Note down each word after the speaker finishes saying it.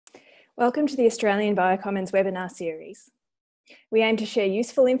Welcome to the Australian Biocommons webinar series. We aim to share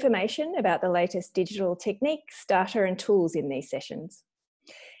useful information about the latest digital techniques, data and tools in these sessions.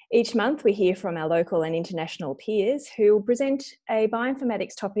 Each month we hear from our local and international peers who will present a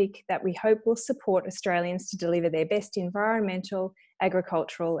bioinformatics topic that we hope will support Australians to deliver their best environmental,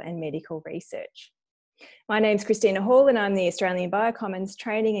 agricultural and medical research. My name's Christina Hall and I'm the Australian Biocommons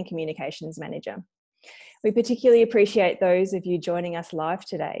Training and Communications Manager. We particularly appreciate those of you joining us live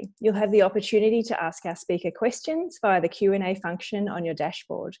today. You'll have the opportunity to ask our speaker questions via the Q&A function on your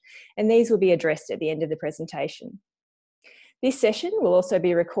dashboard, and these will be addressed at the end of the presentation. This session will also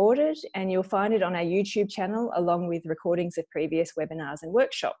be recorded and you'll find it on our YouTube channel along with recordings of previous webinars and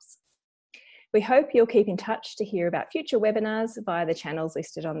workshops. We hope you'll keep in touch to hear about future webinars via the channels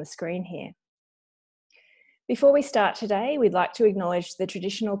listed on the screen here. Before we start today, we'd like to acknowledge the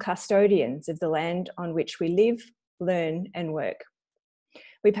traditional custodians of the land on which we live, learn and work.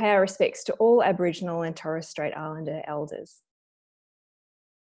 We pay our respects to all Aboriginal and Torres Strait Islander elders.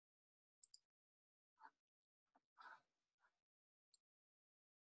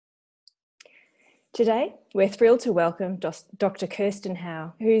 Today, we're thrilled to welcome Dr. Kerstin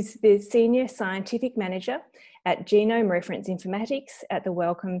Howe, who's the Senior Scientific Manager at Genome Reference Informatics at the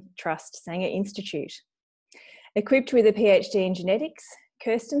Wellcome Trust Sanger Institute. Equipped with a PhD in genetics,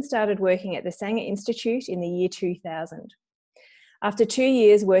 Kerstin started working at the Sanger Institute in the year 2000. After 2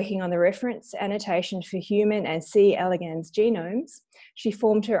 years working on the reference annotation for human and C. elegans genomes, she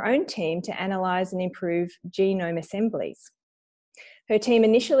formed her own team to analyse and improve genome assemblies. Her team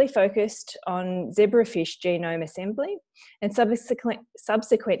initially focused on zebrafish genome assembly and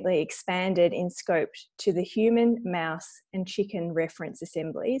subsequently expanded in scope to the human, mouse and chicken reference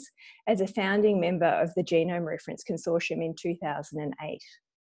assemblies as a founding member of the Genome Reference Consortium in 2008.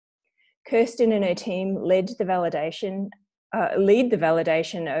 Kerstin and her team lead the validation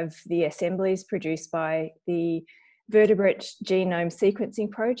of the assemblies produced by the Vertebrate Genome Sequencing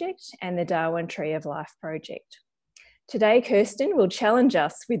Project and the Darwin Tree of Life Project. Today, Kerstin will challenge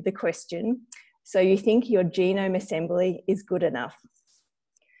us with the question, so you think your genome assembly is good enough?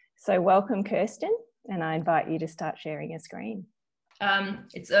 So welcome, Kerstin, and I invite you to start sharing your screen.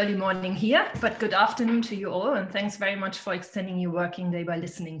 It's early morning here, but good afternoon to you all, and thanks very much for extending your working day by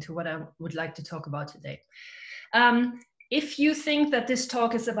listening to what I would like to talk about today. If you think that this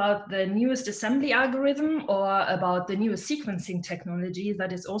talk is about the newest assembly algorithm or about the newest sequencing technology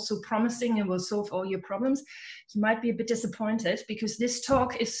that is also promising and will solve all your problems, you might be a bit disappointed because this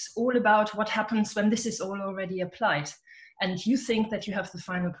talk is all about what happens when this is all already applied and you think that you have the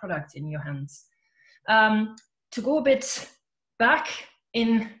final product in your hands. To go a bit back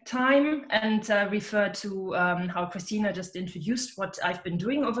in time and refer to how Christina just introduced what I've been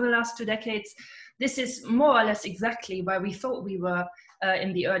doing over the last 2 decades, this is more or less exactly where we thought we were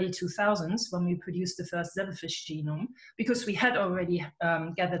in the early 2000s when we produced the first zebrafish genome, because we had already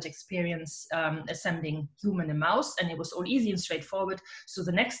gathered experience assembling human and mouse, and it was all easy and straightforward, so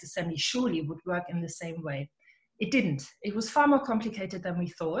the next assembly surely would work in the same way. It didn't. It was far more complicated than we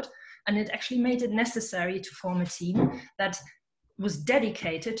thought, and it actually made it necessary to form a team that was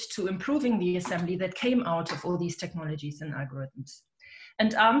dedicated to improving the assembly that came out of all these technologies and algorithms.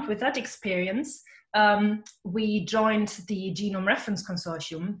 And armed with that experience, we joined the Genome Reference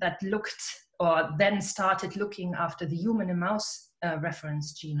Consortium that looked, or then started looking after the human and mouse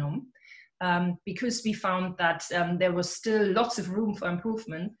reference genome, because we found that there was still lots of room for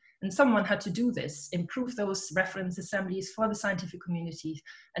improvement, and someone had to do this, improve those reference assemblies for the scientific community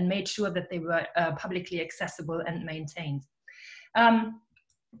and made sure that they were publicly accessible and maintained.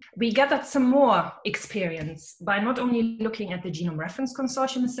 We gathered some more experience by not only looking at the Genome Reference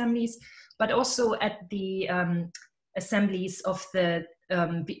Consortium assemblies, but also at the assemblies of the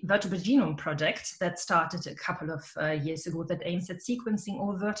Vertebrate Genome Project that started a couple of years ago that aims at sequencing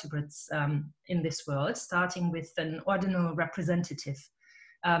all vertebrates in this world, starting with an ordinal representative.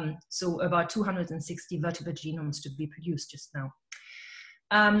 So about 260 vertebrate genomes to be produced just now.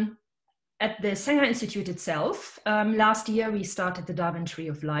 At the Sanger Institute itself, last year we started the Darwin Tree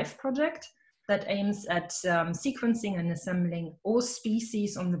of Life project that aims at sequencing and assembling all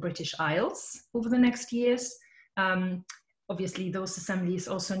species on the British Isles over the next years. Obviously, those assemblies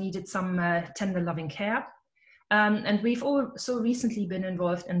also needed some tender loving care. And we've also recently been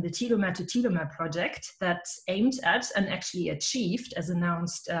involved in the telomere to telomere project that aimed at and actually achieved, as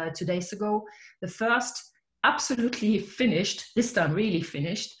announced 2 days ago, the first absolutely finished, this time really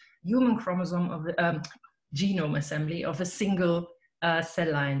finished, human chromosome of the genome assembly of a single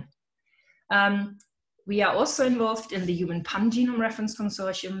cell line. We are also involved in the Human Pan-Genome Reference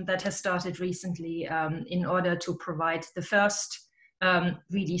Consortium that has started recently in order to provide the first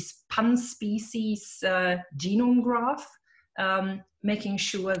really pan-species genome graph, making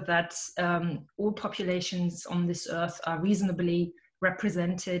sure that all populations on this earth are reasonably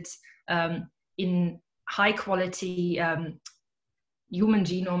represented in high quality human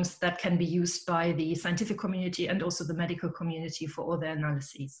genomes that can be used by the scientific community and also the medical community for all their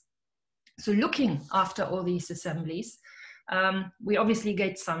analyses. So looking after all these assemblies, we obviously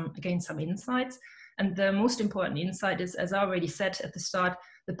gain some insights. And the most important insight is, as I already said at the start,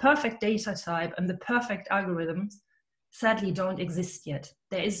 the perfect data type and the perfect algorithms sadly don't exist yet.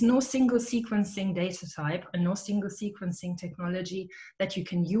 There is no single sequencing data type and no single sequencing technology that you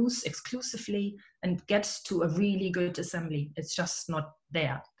can use exclusively and get to a really good assembly. It's just not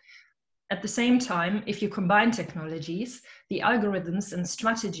there. At the same time, if you combine technologies, the algorithms and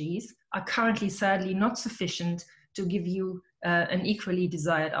strategies are currently sadly not sufficient to give you an equally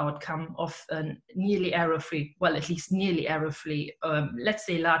desired outcome of a nearly error-free, well, at least nearly error-free, let's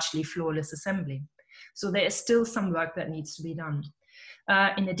say largely flawless assembly. So there is still some work that needs to be done.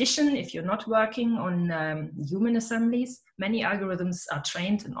 In addition, if you're not working on human assemblies, many algorithms are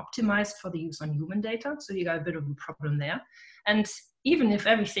trained and optimized for the use on human data, so you got a bit of a problem there. And even if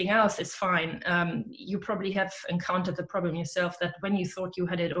everything else is fine, you probably have encountered the problem yourself that when you thought you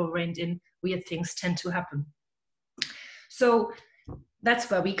had it all reined in, weird things tend to happen. So that's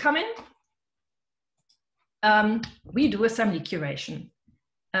where we come in. We do assembly curation.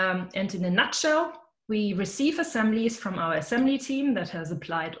 And in a nutshell, we receive assemblies from our assembly team that has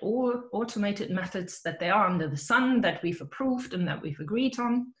applied all automated methods that they are under the sun, that we've approved and that we've agreed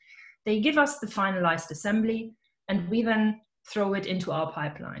on. They give us the finalized assembly, and we then throw it into our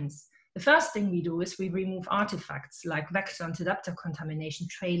pipelines. The first thing we do is we remove artifacts like vector and adapter contamination,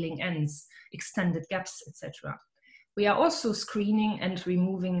 trailing ends, extended gaps, etc. We are also screening and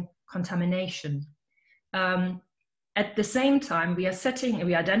removing contamination. At the same time, we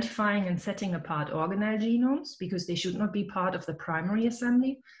are identifying and setting apart organelle genomes because they should not be part of the primary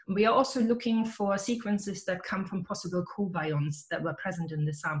assembly. We are also looking for sequences that come from possible cobions that were present in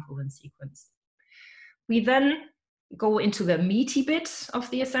the sample when sequenced. We then go into the meaty bit of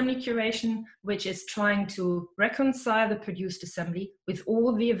the assembly curation, which is trying to reconcile the produced assembly with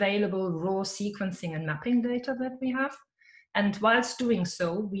all the available raw sequencing and mapping data that we have. And whilst doing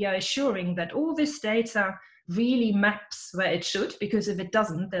so, we are assuring that all this data really maps where it should, because if it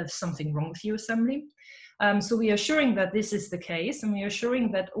doesn't, there's something wrong with your assembly. So we are assuring that this is the case, and we are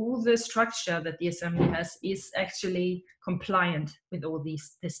assuring that all the structure that the assembly has is actually compliant with all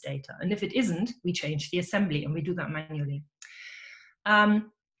this data. And if it isn't, we change the assembly, and we do that manually.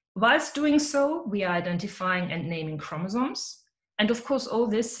 Whilst doing so, we are identifying and naming chromosomes. And of course, all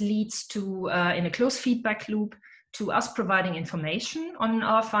this leads to, in a close feedback loop, to us providing information on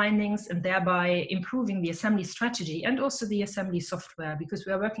our findings and thereby improving the assembly strategy and also the assembly software, because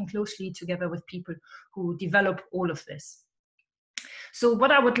we are working closely together with people who develop all of this. So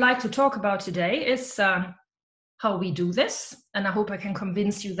what I would like to talk about today is how we do this, and I hope I can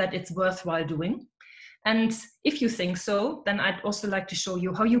convince you that it's worthwhile doing. And if you think so, then I'd also like to show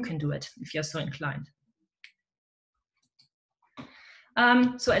you how you can do it if you're so inclined.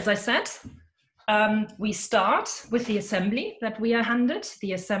 So as I said, we start with the assembly that we are handed,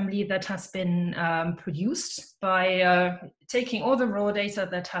 the assembly that has been produced by taking all the raw data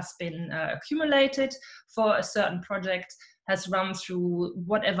that has been accumulated for a certain project, has run through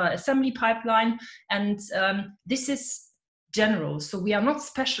whatever assembly pipeline, and this is general. So we are not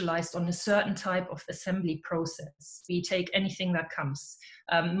specialized on a certain type of assembly process. We take anything that comes.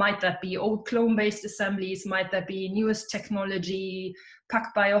 Might that be old clone-based assemblies? Might that be newest technology,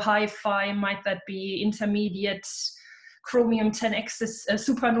 PacBio Hi-Fi? Might that be intermediate chromium 10X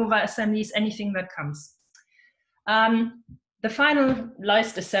supernova assemblies? Anything that comes. The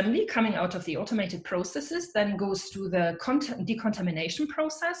finalized assembly coming out of the automated processes then goes through the decontamination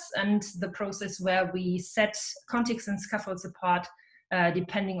process, and the process where we set contigs and scaffolds apart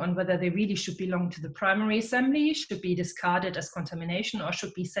depending on whether they really should belong to the primary assembly, should be discarded as contamination, or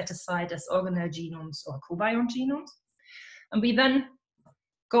should be set aside as organelle genomes or cobion genomes. And we then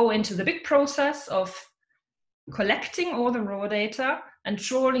go into the big process of collecting all the raw data and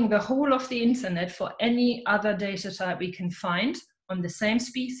trawling the whole of the internet for any other data type we can find on the same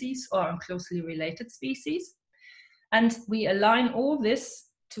species or on closely related species. And we align all this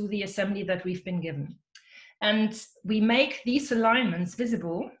to the assembly that we've been given. And we make these alignments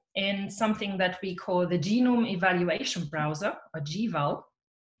visible in something that we call the Genome Evaluation Browser, or gEVAL.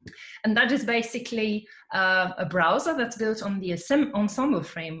 And that is basically a browser that's built on the Ensemble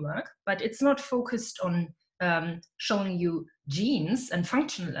framework, but it's not focused on showing you genes and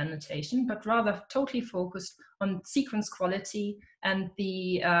functional annotation, but rather totally focused on sequence quality and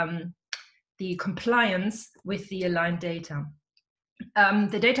the compliance with the aligned data.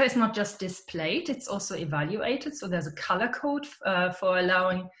 The data is not just displayed, it's also evaluated. So there's a color code for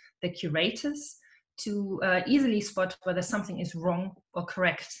allowing the curators to easily spot whether something is wrong or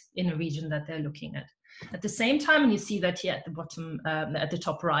correct in a region that they're looking at. At the same time, and you see that here at the bottom, at the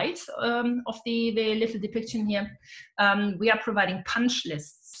top right of the little depiction here, we are providing punch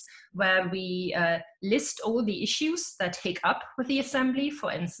lists where we list all the issues that take up with the assembly,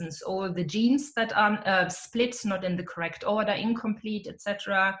 for instance, all the genes that are split, not in the correct order, incomplete,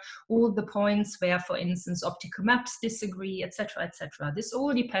 etc. All the points where, for instance, optical maps disagree, etc., etc. This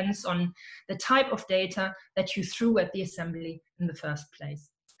all depends on the type of data that you threw at the assembly in the first place.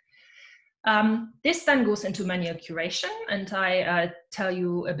 This then goes into manual curation, and I tell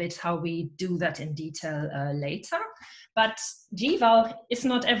you a bit how we do that in detail later. But gEVAL is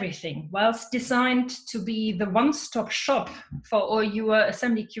not everything. Whilst designed to be the one-stop shop for all your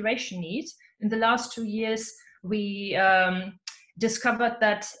assembly curation needs, in the last 2 years, we discovered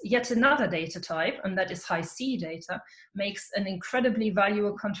that yet another data type, and that is Hi-C data, makes an incredibly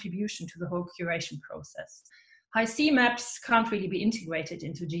valuable contribution to the whole curation process. Hi-C maps can't really be integrated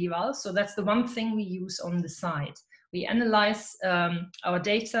into gEVAL, so that's the one thing we use on the side. We analyze our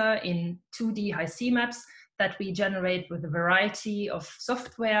data in 2D Hi-C maps that we generate with a variety of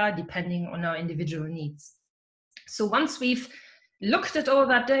software depending on our individual needs. So once we've looked at all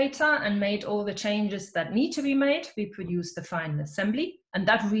that data and made all the changes that need to be made, we produce the final assembly. And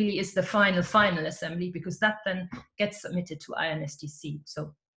that really is the final assembly, because that then gets submitted to INSTC.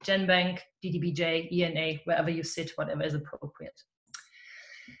 So GenBank, DDBJ, ENA, wherever you sit, whatever is appropriate.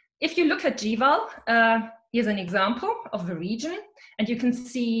 If you look at gEVAL, here's an example of the region, and you can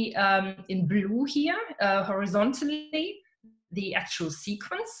see in blue here, horizontally, the actual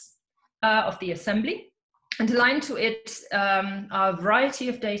sequence of the assembly. And aligned to it are a variety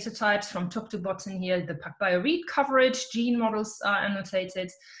of data types from top to bottom here. The PacBio read coverage, gene models are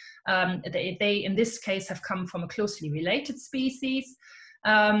annotated. They, in this case, have come from a closely related species.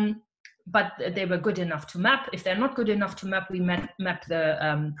 But they were good enough to map. If they're not good enough to map, we map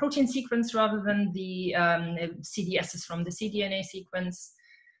the protein sequence rather than the CDSs from the cDNA sequence.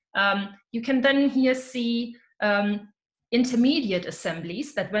 You can then here see intermediate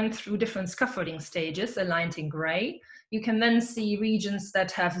assemblies that went through different scaffolding stages, aligned in gray. You can then see regions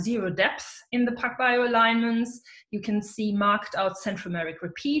that have 0 depth in the PacBio alignments. You can see marked out centromeric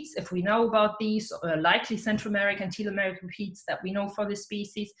repeats, if we know about these, or likely centromeric and telomeric repeats that we know for this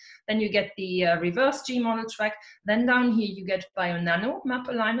species. Then you get the reverse G model track. Then down here you get bio-nano map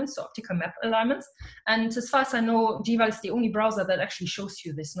alignments, so optical map alignments. And as far as I know, gEVAL is the only browser that actually shows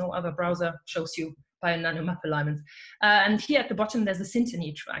you this. No other browser shows you bio-nano map alignments. And here at the bottom there's a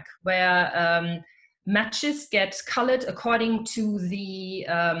synteny track where matches get colored according to the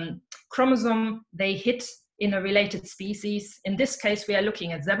chromosome they hit in a related species. In this case, we are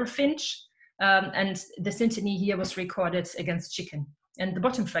looking at zebrafinch, and the synteny here was recorded against chicken. And the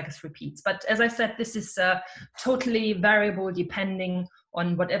bottom track is repeats. But as I said, this is totally variable depending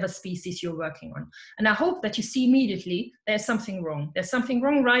on whatever species you're working on. And I hope that you see immediately there's something wrong. There's something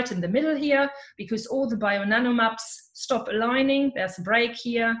wrong right in the middle here, because all the bio-nano maps stop aligning. There's a break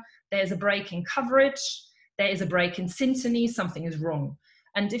here. There's a break in coverage, there is a break in synteny, something is wrong.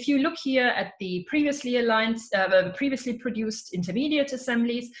 And if you look here at the previously aligned, previously produced intermediate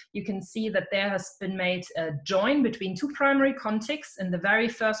assemblies, you can see that there has been made a join between 2 primary contigs in the very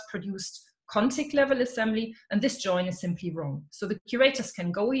first produced contig level assembly, and this join is simply wrong. So the curators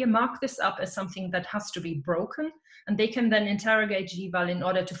can go here, mark this up as something that has to be broken, and they can then interrogate gEVAL in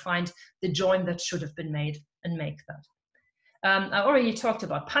order to find the join that should have been made and make that. I already talked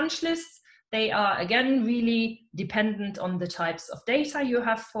about punch lists. They are, again, really dependent on the types of data you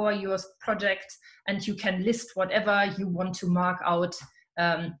have for your project, and you can list whatever you want to mark out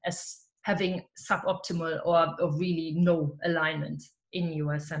as having suboptimal or really no alignment in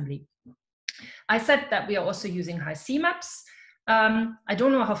your assembly. I said that we are also using Hi-C maps. I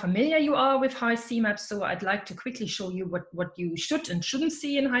don't know how familiar you are with Hi-C maps, so I'd like to quickly show you what you should and shouldn't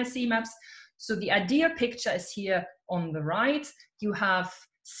see in Hi-C maps. So the ideal picture is here on the right. You have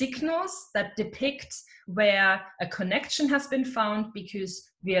signals that depict where a connection has been found because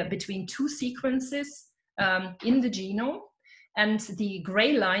we are between 2 sequences in the genome. And the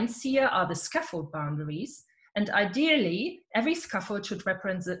gray lines here are the scaffold boundaries. And ideally, every scaffold should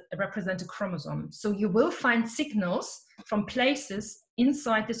represent a chromosome. So you will find signals from places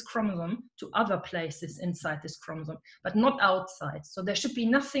inside this chromosome to other places inside this chromosome, but not outside. So there should be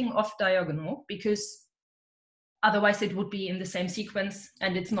nothing off diagonal, because Otherwise, it would be in the same sequence,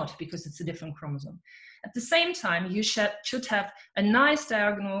 and it's not because it's a different chromosome. At the same time, you should have a nice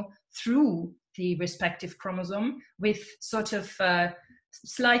diagonal through the respective chromosome with sort of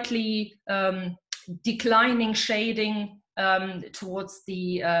slightly declining shading towards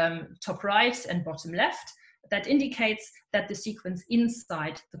the top right and bottom left. That indicates that the sequence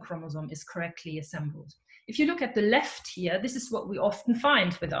inside the chromosome is correctly assembled. If you look at the left here, this is what we often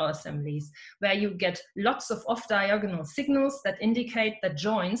find with our assemblies, where you get lots of off-diagonal signals that indicate that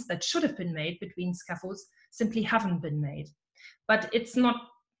joins that should have been made between scaffolds simply haven't been made. But it's not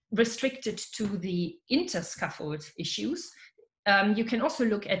restricted to the interscaffold issues. You can also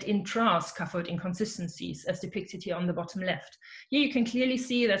look at intra-scaffold inconsistencies as depicted here on the bottom left. Here you can clearly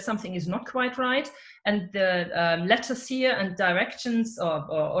see that something is not quite right, and the letters here and directions or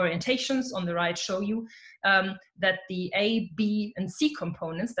orientations on the right show you that the A, B, and C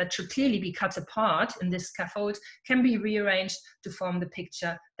components that should clearly be cut apart in this scaffold can be rearranged to form the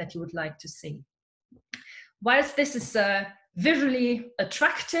picture that you would like to see. Whilst this is visually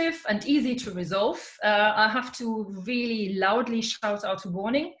attractive and easy to resolve, I have to really loudly shout out a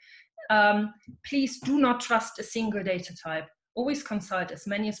warning. Please do not trust a single data type. Always consult as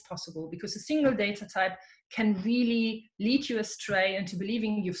many as possible, because a single data type can really lead you astray into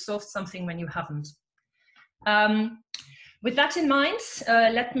believing you've solved something when you haven't. With that in mind,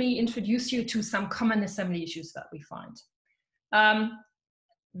 let me introduce you to some common assembly issues that we find.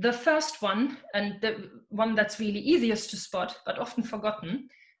 The first one, and the one that's really easiest to spot but often forgotten,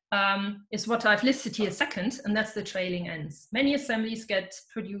 is what I've listed here second, and that's the trailing ends. Many assemblies get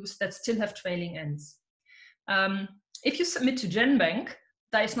produced that still have trailing ends. If you submit to GenBank,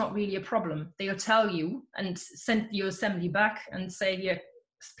 that is not really a problem. They'll tell you and send your assembly back and say, here,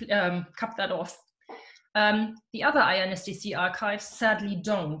 cut that off. The other INSDC archives sadly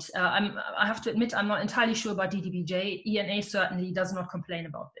don't. I have to admit, I'm not entirely sure about DDBJ. ENA certainly does not complain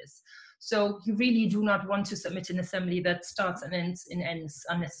about this. So you really do not want to submit an assembly that starts and ends in ends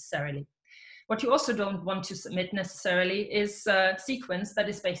unnecessarily. What you also don't want to submit necessarily is a sequence that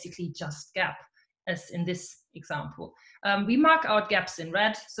is basically just gap, as in this example. We mark out gaps in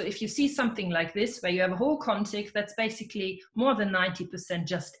red. So if you see something like this, where you have a whole contig that's basically more than 90%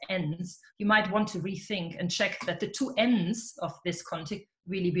 just ends, you might want to rethink and check that the two ends of this contig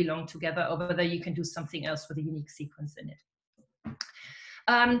really belong together, or whether you can do something else with a unique sequence in it.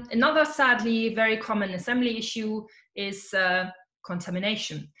 Another sadly very common assembly issue is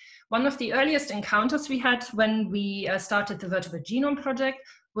contamination. One of the earliest encounters we had when we started the Vertebrate Genome Project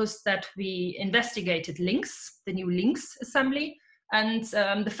was that we investigated links, the new links assembly. And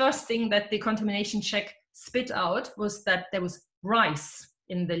the first thing that the contamination check spit out was that there was rice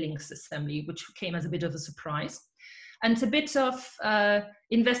in the links assembly, which came as a bit of a surprise. And a bit of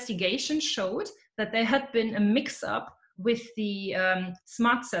investigation showed that there had been a mix-up with the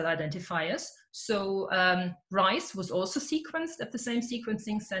smart cell identifiers. So rice was also sequenced at the same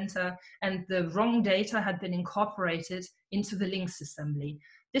sequencing center, and the wrong data had been incorporated into the links assembly.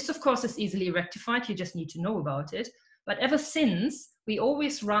 This, of course, is easily rectified. You just need to know about it. But ever since, we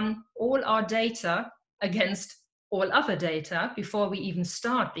always run all our data against all other data before we even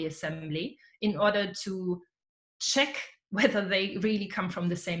start the assembly, in order to check whether they really come from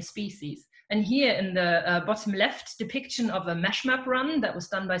the same species. And here in the bottom left depiction of a mesh map run that was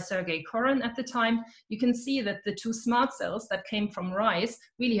done by Sergei Koren at the time, you can see that the two smart cells that came from rice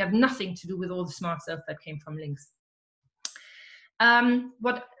really have nothing to do with all the smart cells that came from links.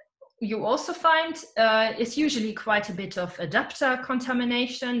 What you also find is usually quite a bit of adapter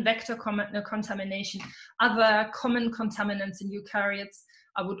contamination, vector contamination, other common contaminants in eukaryotes.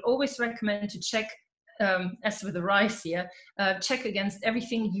 I would always recommend to check, as with the rice here, check against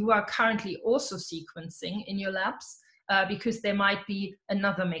everything you are currently also sequencing in your labs, because there might be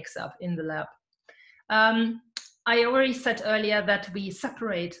another mix-up in the lab. I already said earlier that we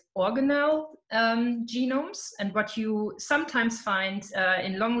separate organelle genomes, and what you sometimes find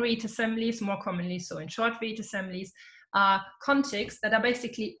in long-read assemblies, more commonly so in short-read assemblies, are contigs that are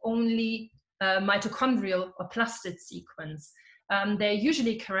basically only mitochondrial or plastid sequence. They're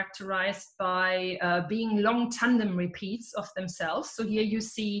usually characterized by being long tandem repeats of themselves. So here you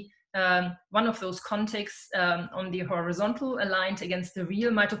see one of those contigs on the horizontal aligned against the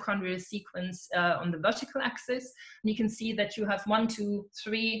real mitochondrial sequence on the vertical axis. And you can see that you have 1, 2,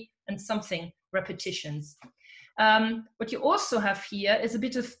 3 and something repetitions. What you also have here is a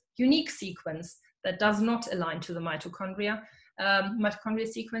bit of unique sequence that does not align to the mitochondrial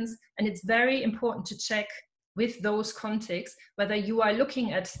sequence. And it's very important to check with those contigs whether you are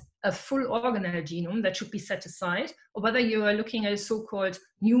looking at a full organelle genome that should be set aside, or whether you are looking at a so-called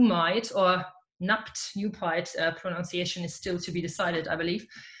new mite or NUPID pronunciation is still to be decided, I believe,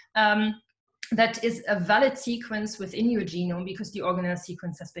 that is a valid sequence within your genome because the organelle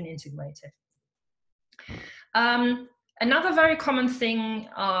sequence has been integrated. Another very common thing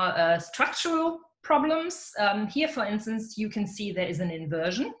are structural problems. Here, for instance, you can see there is an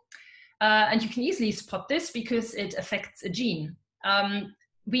inversion. And you can easily spot this because it affects a gene.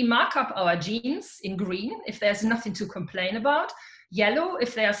 We mark up our genes in green if there's nothing to complain about, yellow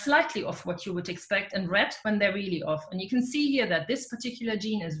if they are slightly off what you would expect, and red when they're really off. And you can see here that this particular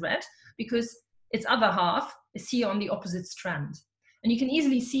gene is red because its other half is here on the opposite strand. And you can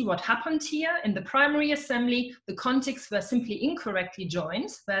easily see what happened here. In the primary assembly, the contigs were simply incorrectly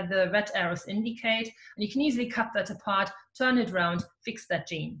joined, where the red arrows indicate, and you can easily cut that apart, turn it around, fix that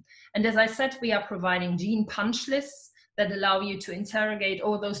gene. And as I said, we are providing gene punch lists that allow you to interrogate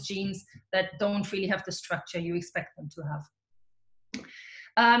all those genes that don't really have the structure you expect them to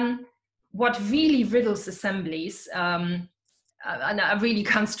have. What really riddles assemblies, and I really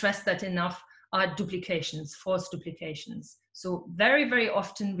can't stress that enough, are duplications, false duplications. So very, very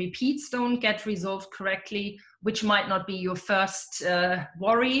often repeats don't get resolved correctly, which might not be your first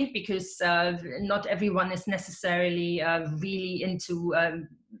worry, because not everyone is necessarily really into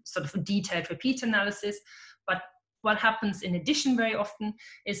sort of a detailed repeat analysis. But what happens in addition very often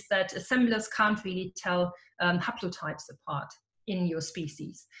is that assemblers can't really tell haplotypes apart in your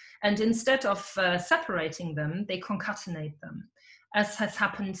species. And instead of separating them, they concatenate them, as has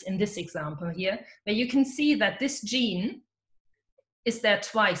happened in this example here, where you can see that this gene is there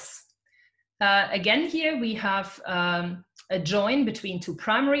twice. Again, here we have a join between two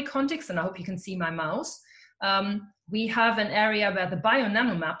primary contigs, and I hope you can see my mouse. We have an area where the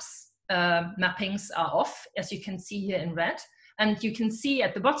bio-nanomaps mappings are off, as you can see here in red. And you can see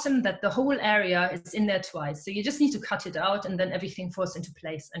at the bottom that the whole area is in there twice. So you just need to cut it out and then everything falls into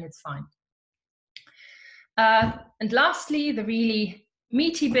place and it's fine. And lastly, the really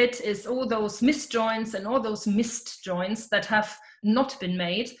meaty bit is all those misjoins and all those missed joins that have not been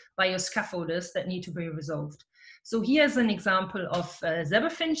made by your scaffolders that need to be resolved. So here's an example of a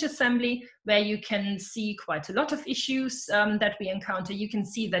zebrafinch assembly where you can see quite a lot of issues that we encounter. You can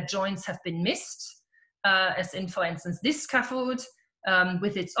see that joins have been missed, as in, for instance, this scaffold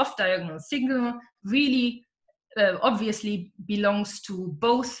with its off-diagonal signal really obviously belongs to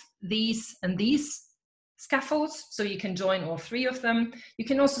both these and these scaffolds, so you can join all three of them. You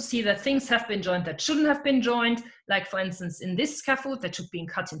can also see that things have been joined that shouldn't have been joined, like for instance in this scaffold that should be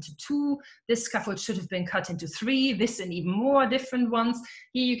cut into 2, this scaffold should have been cut into 3, this and even more different ones.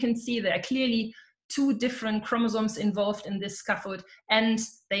 Here you can see there are clearly 2 different chromosomes involved in this scaffold, and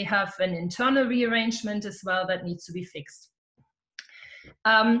they have an internal rearrangement as well that needs to be fixed.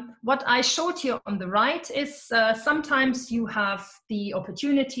 What I showed here on the right is sometimes you have the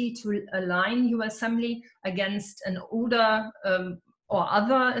opportunity to align your assembly against an older or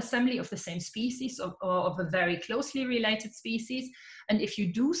other assembly of the same species or of a very closely related species. And if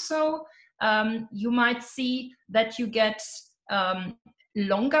you do so, you might see that you get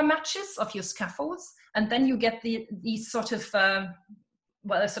longer matches of your scaffolds, and then you get these sort of,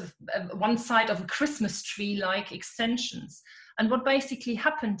 one side of a Christmas tree-like extensions. And what basically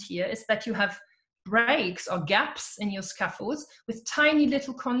happened here is that you have breaks or gaps in your scaffolds with tiny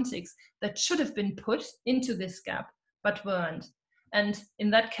little contigs that should have been put into this gap, but weren't. And in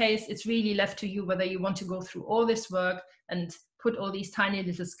that case, it's really left to you whether you want to go through all this work and put all these tiny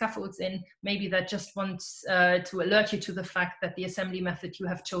little scaffolds in. Maybe that just wants to alert you to the fact that the assembly method you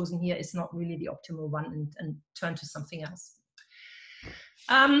have chosen here is not really the optimal one, and turn to something else.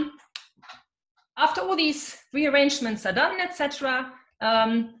 After all these rearrangements are done, etc.,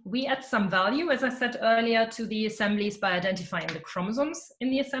 we add some value, as I said earlier, to the assemblies by identifying the chromosomes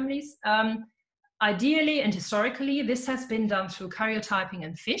in the assemblies. Ideally and historically, this has been done through karyotyping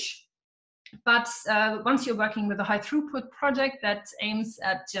in fish. But once you're working with a high throughput project that aims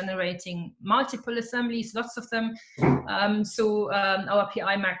at generating multiple assemblies, lots of them, our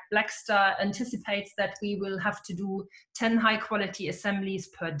PI, Mark Blackstar, anticipates that we will have to do 10 high quality assemblies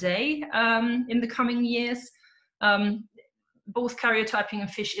per day in the coming years. Both karyotyping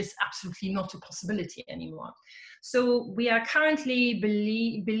and fish is absolutely not a possibility anymore. So we are currently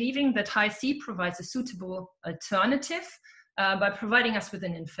believing that Hi-C provides a suitable alternative by providing us with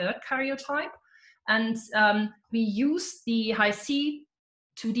an inferred karyotype. And we use the Hi-C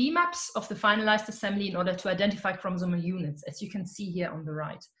 2D maps of the finalized assembly in order to identify chromosomal units, as you can see here on the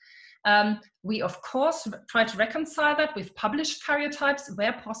right. We, of course, try to reconcile that with published karyotypes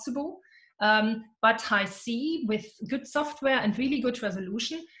where possible, but Hi-C, with good software and really good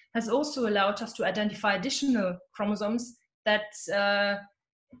resolution, has also allowed us to identify additional chromosomes that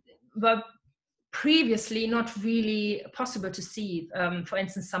were previously not really possible to see, for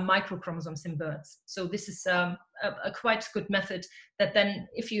instance, some microchromosomes in birds. So this is a quite good method that then,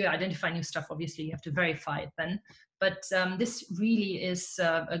 if you identify new stuff, obviously you have to verify it then. But this really is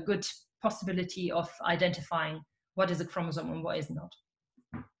a good possibility of identifying what is a chromosome and what is not.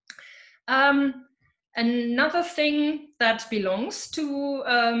 Another thing that belongs to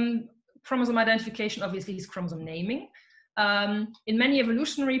chromosome identification, obviously, is chromosome naming. In many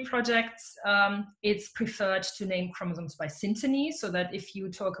evolutionary projects, it's preferred to name chromosomes by synteny, so that if you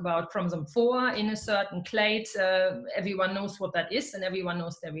talk about chromosome 4 in a certain clade, everyone knows what that is and everyone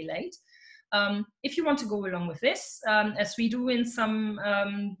knows they relate. If you want to go along with this, as we do in some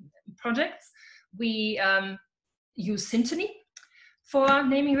projects, we use synteny for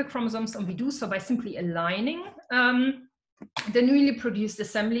naming the chromosomes, and we do so by simply aligning the newly produced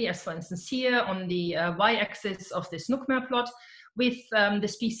assembly, as for instance here on the y-axis of this NUCMER plot, with the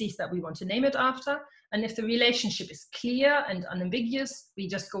species that we want to name it after. And if the relationship is clear and unambiguous, we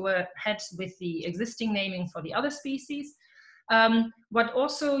just go ahead with the existing naming for the other species. What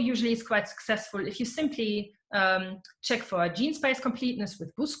also usually is quite successful, if you simply check for gene space completeness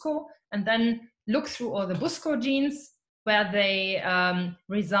with BUSCO, and then look through all the BUSCO genes where they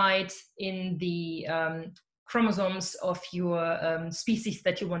reside in the chromosomes of your species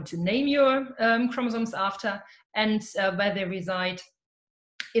that you want to name your chromosomes after, and where they reside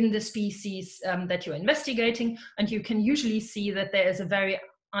in the species that you're investigating. And you can usually see that there is a very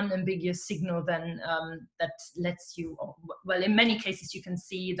unambiguous signal then that lets you, well, in many cases you can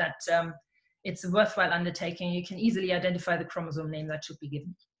see that it's a worthwhile undertaking. You can easily identify the chromosome name that should be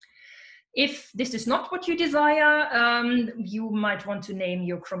given. If this is not what you desire, you might want to name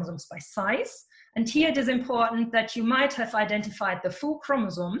your chromosomes by size. And here it is important that you might have identified the full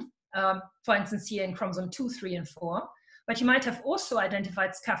chromosome, for instance here in chromosome 2, 3, and 4, but you might have also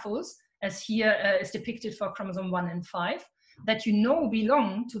identified scaffolds, as here is depicted for chromosome 1 and 5, that you know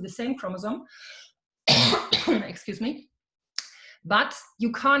belong to the same chromosome, excuse me, but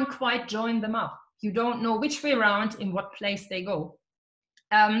you can't quite join them up. You don't know which way around, in what place they go.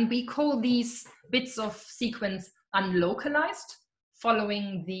 We call these bits of sequence unlocalized,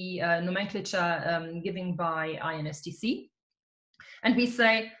 following the nomenclature given by INSTC. And we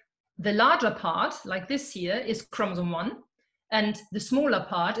say the larger part, like this here, is chromosome 1, and the smaller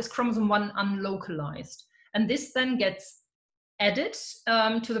part is chromosome 1 unlocalized. And this then gets added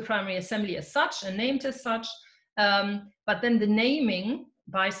to the primary assembly as such and named as such, but then the naming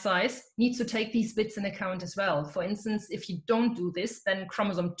by size needs to take these bits in account as well. For instance, if you don't do this, then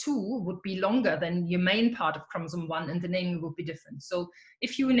chromosome 2 would be longer than your main part of chromosome 1, and the naming would be different. So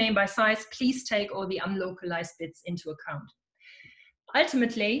if you name by size, please take all the unlocalized bits into account.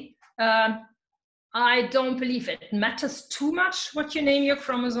 Ultimately, I don't believe it matters too much what you name your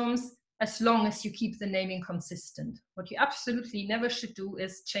chromosomes, as long as you keep the naming consistent. What you absolutely never should do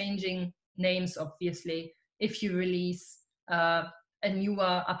is changing names, obviously, if you release a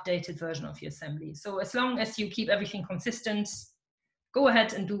newer, updated version of your assembly. So as long as you keep everything consistent, go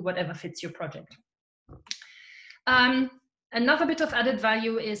ahead and do whatever fits your project. Another bit of added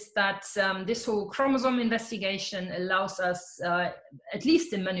value is that this whole chromosome investigation allows us, at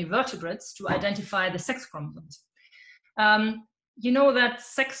least in many vertebrates, to identify the sex chromosomes. You know that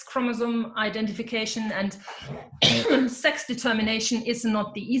sex chromosome identification and sex determination is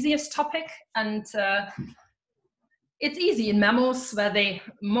not the easiest topic, and it's easy in mammals where they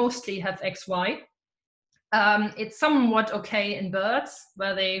mostly have XY. It's somewhat okay in birds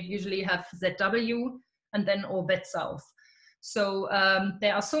where they usually have ZW and then or bet south. So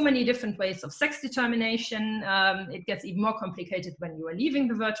there are so many different ways of sex determination. It gets even more complicated when you are leaving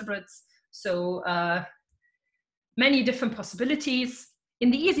the vertebrates. So many different possibilities. In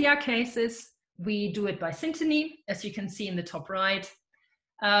the easier cases, we do it by synteny, as you can see in the top right.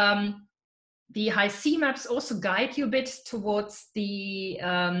 The high C maps also guide you a bit towards the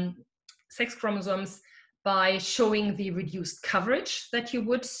sex chromosomes by showing the reduced coverage that you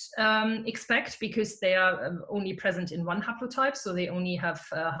would expect, because they are only present in one haplotype, so they only have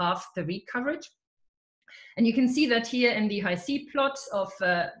half the read coverage. And you can see that here in the high C plot of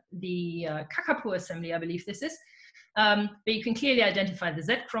the Kakapo assembly, I believe this is, but you can clearly identify the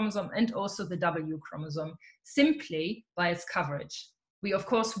Z chromosome and also the W chromosome simply by its coverage. We, of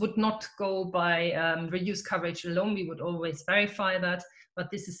course, would not go by reduced coverage alone. We would always verify that, but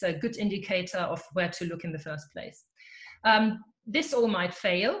this is a good indicator of where to look in the first place. This all might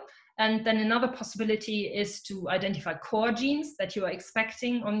fail. And then another possibility is to identify core genes that you are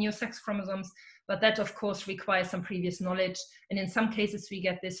expecting on your sex chromosomes, but that, of course, requires some previous knowledge. And in some cases, we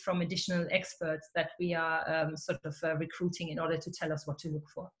get this from additional experts that we are sort of recruiting in order to tell us what to look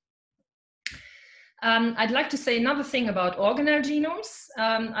for. I'd like to say another thing about organelle genomes.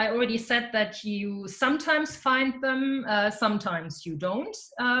 I already said that you sometimes find them, sometimes you don't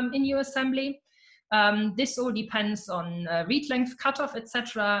in your assembly. This all depends on read length cutoff,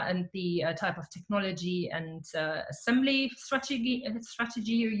 etc., and the type of technology and assembly strategy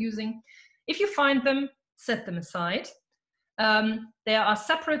you're using. If you find them, set them aside. There are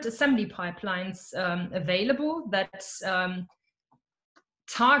separate assembly pipelines available that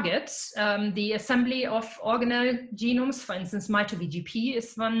target the assembly of organelle genomes. For instance, mito-VGP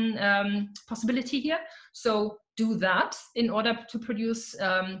is one possibility here. So do that in order to produce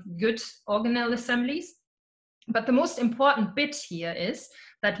good organelle assemblies. But the most important bit here is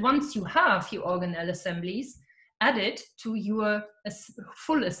that once you have your organelle assemblies, add it to your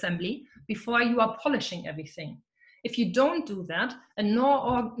full assembly before you are polishing everything. If you don't do that and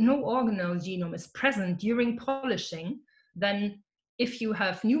no organelle genome is present during polishing, then if you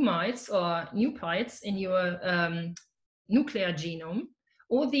have new mites or nucleides in your nuclear genome,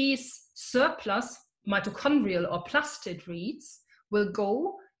 all these surplus mitochondrial or plastid reads will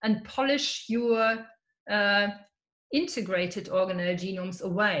go and polish your integrated organelle genomes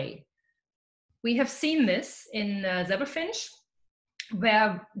away. We have seen this in zebrafinch,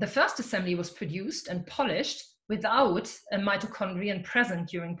 where the first assembly was produced and polished without a mitochondrion present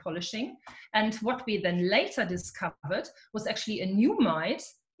during polishing. And what we then later discovered was actually a new mite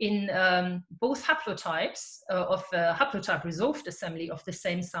in both haplotypes of a haplotype resolved assembly of the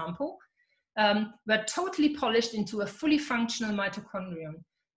same sample, were totally polished into a fully functional mitochondrion,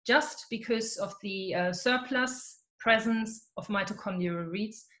 just because of the surplus presence of mitochondrial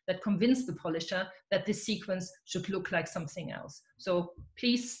reads that convinced the polisher that this sequence should look like something else. So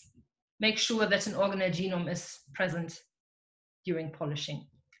please make sure that an organelle genome is present during polishing.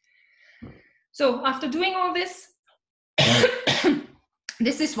 So after doing all this,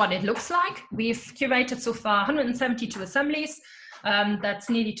 this is what it looks like. We've curated so far 172 assemblies. That's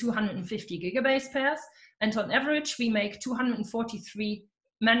nearly 250 gigabase pairs. And on average, we make 243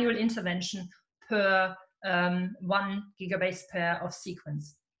 manual intervention per 1 gigabase pair of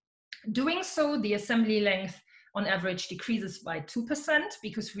sequence. Doing so, the assembly length on average decreases by 2%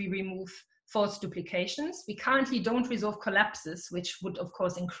 because we remove false duplications. We currently don't resolve collapses, which would of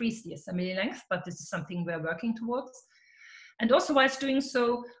course increase the assembly length, but this is something we're working towards. And also whilst doing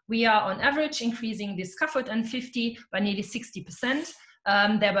so, we are on average increasing the scaffold N50 by nearly 60%,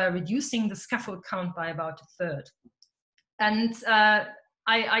 thereby reducing the scaffold count by about a third. And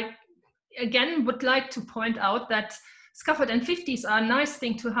I again would like to point out that scaffold N50s are a nice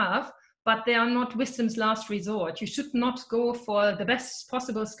thing to have, but they are not wisdom's last resort. You should not go for the best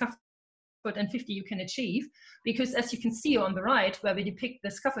possible scaffold N50 you can achieve, because as you can see on the right, where we depict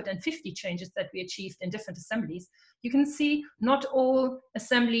the scaffold N50 changes that we achieved in different assemblies, you can see not all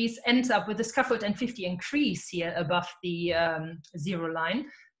assemblies end up with the scaffold N50 increase here above the 0 line.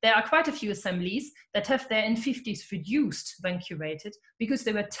 There are quite a few assemblies that have their N50s reduced when curated because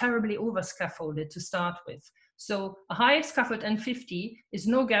they were terribly over-scaffolded to start with. So a high scaffold N50 is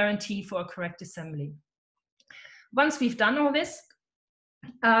no guarantee for a correct assembly. Once we've done all this,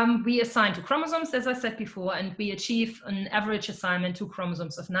 we assign 2 chromosomes, as I said before, and we achieve an average assignment to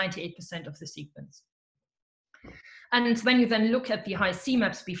chromosomes of 98% of the sequence. And when you then look at the high C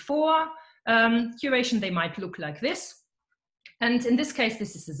maps before curation, they might look like this. And in this case,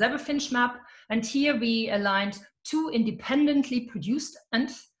 this is a zebrafinch map. And here we aligned 2 independently produced and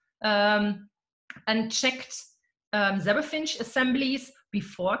checked zebrafinch assemblies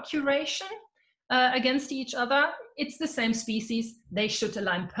before curation against each other. It's the same species. They should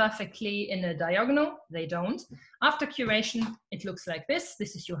align perfectly in a diagonal. They don't. After curation, it looks like this.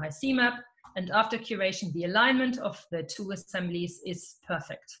 This is your high C map. And after curation, the alignment of the 2 assemblies is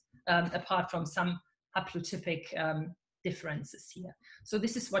perfect, apart from some haplotypic differences here. So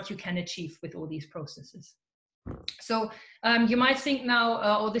this is what you can achieve with all these processes. So you might think now,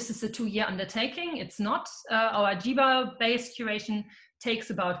 oh, this is a 2-year undertaking. It's not. Our gEVAL-based curation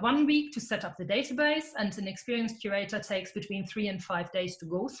takes about 1 week to set up the database, and an experienced curator takes between 3 and 5 days to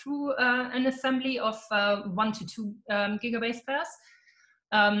go through an assembly of 1 to 2 gigabase pairs.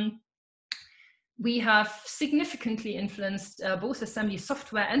 We have significantly influenced both assembly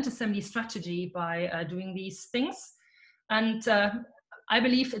software and assembly strategy by doing these things. And I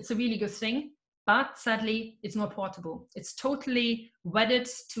believe it's a really good thing, but sadly, it's not portable. It's totally wedded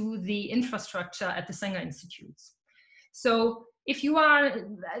to the infrastructure at the Sanger Institutes. So if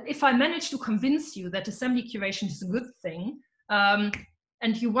I manage to convince you that assembly curation is a good thing,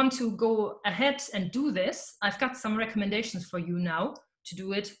 and you want to go ahead and do this, I've got some recommendations for you now to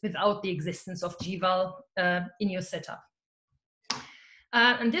do it without the existence of gEVAL in your setup.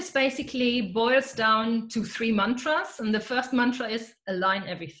 And this basically boils down to 3 mantras. And the first mantra is align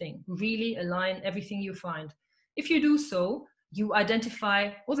everything, really align everything you find. If you do so, you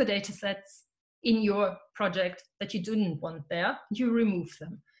identify all the data sets in your project that you didn't want there, you remove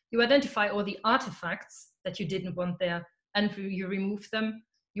them. You identify all the artifacts that you didn't want there, and you remove them.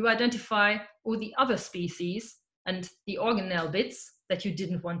 You identify all the other species and the organelle bits that you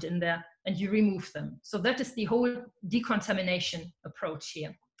didn't want in there, and you remove them. So that is the whole decontamination approach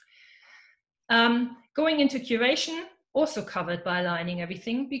here. Going into curation, also covered by aligning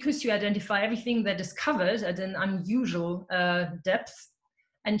everything, because you identify everything that is covered at an unusual depth,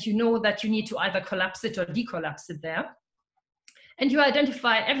 and you know that you need to either collapse it or decollapse it there. And you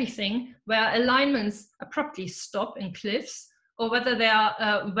identify everything where alignments abruptly stop in cliffs, or whether there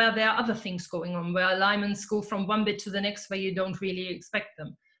are other things going on, where alignments go from one bit to the next where you don't really expect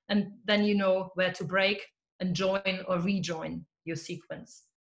them. And then you know where to break and join or rejoin your sequence.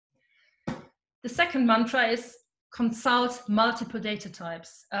 The second mantra is consult multiple data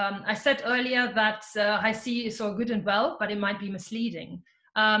types. I said earlier that Hi-C is all good and well, but it might be misleading.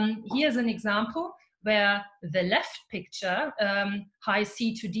 Here's an example where the left picture,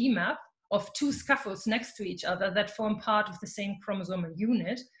 Hi-C to D map of 2 scaffolds next to each other that form part of the same chromosomal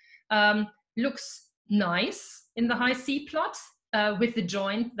unit, looks nice in the Hi-C plot with the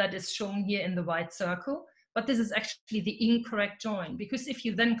joint that is shown here in the white circle. But this is actually the incorrect joint, because if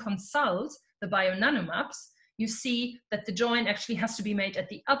you then consult the bio-nanomaps, you see that the join actually has to be made at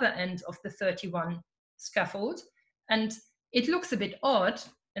the other end of the 31 scaffold. And it looks a bit odd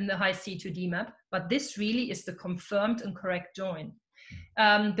in the Hi-C to D map, but this really is the confirmed and correct join.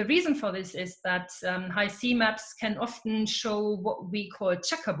 The reason for this is that Hi-C maps can often show what we call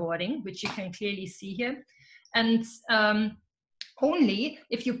checkerboarding, which you can clearly see here. And only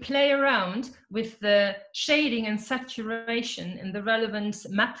if you play around with the shading and saturation in the relevant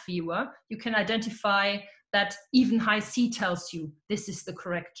map viewer, you can identify that even Hi-C tells you this is the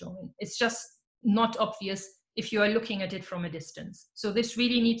correct join. It's just not obvious if you are looking at it from a distance. So this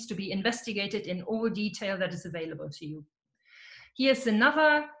really needs to be investigated in all detail that is available to you. Here's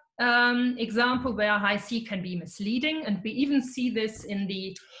another example where Hi-C can be misleading, and we even see this in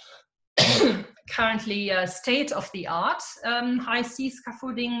the currently state-of-the-art Hi-C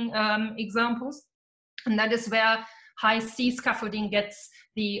scaffolding examples. And that is where Hi-C scaffolding gets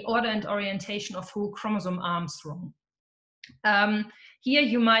the order and orientation of whole chromosome arms wrong. Here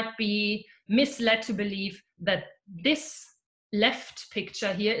you might be misled to believe that this left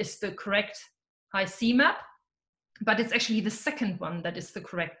picture here is the correct Hi-C map, but it's actually the second one that is the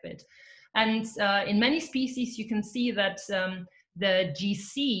correct bit. And in many species, you can see that the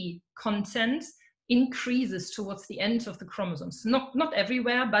GC content increases towards the end of the chromosomes. Not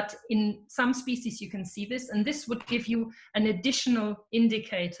everywhere, but in some species you can see this, and this would give you an additional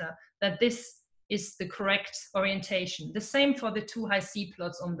indicator that this is the correct orientation. The same for the 2 Hi-C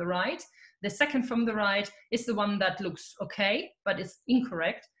plots on the right. The second from the right is the one that looks okay, but is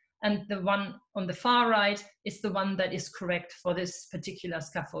incorrect. And the one on the far right is the one that is correct for this particular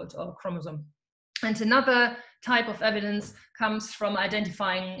scaffold or chromosome. And another type of evidence comes from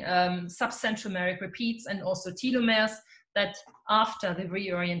identifying subcentromeric repeats and also telomeres that after the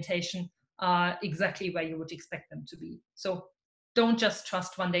reorientation are exactly where you would expect them to be. So don't just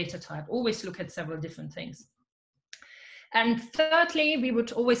trust one data type, always look at several different things. And thirdly, we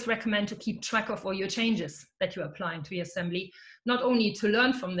would always recommend to keep track of all your changes that you're applying to your assembly, not only to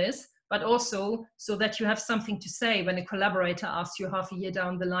learn from this, but also so that you have something to say when a collaborator asks you half a year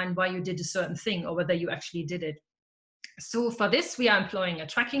down the line why you did a certain thing or whether you actually did it. So for this, we are employing a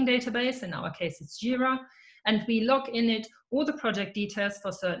tracking database. In our case, it's Jira. And we log in it all the project details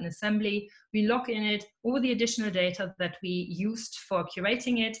for certain assembly. We log in it all the additional data that we used for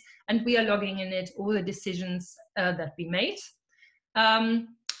curating it. And we are logging in it all the decisions that we made.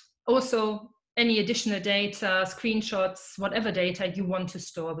 Also, any additional data, screenshots, whatever data you want to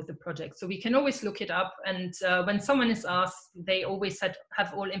store with the project. So we can always look it up. And when someone is asked, they always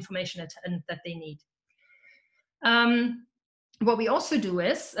have all information that they need. What we also do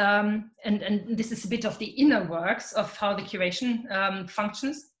is, and this is a bit of the inner works of how the curation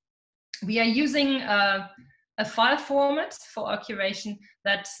functions, we are using a file format for our curation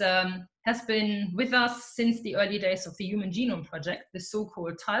that has been with us since the early days of the Human Genome Project, the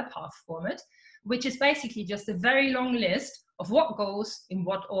so-called tilepath format, which is basically just a very long list of what goes in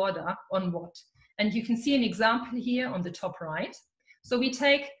what order on what. And you can see an example here on the top right. So we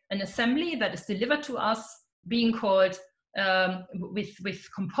take an assembly that is delivered to us being called with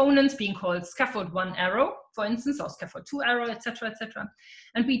components being called scaffold 1 arrow, for instance, or scaffold 2 arrow, etc., etc.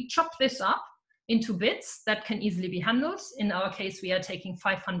 And we chop this up into bits that can easily be handled. In our case, we are taking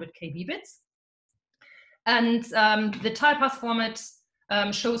 500 KB bits. And the tilepath format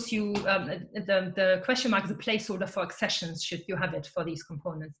shows you the question mark is a placeholder for accessions, should you have it for these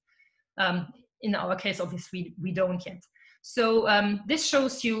components. In our case, obviously, we don't yet. So this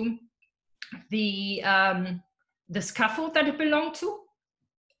shows you the scaffold that it belonged to.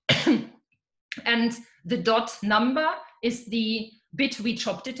 And the dot number is the bit we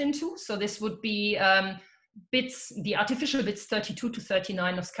chopped it into. So this would be bits, the artificial bits 32 to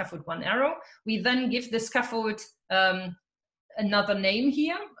 39 of scaffold 1 arrow. We then give the scaffold another name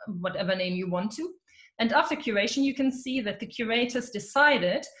here, whatever name you want to. And after curation, you can see that the curators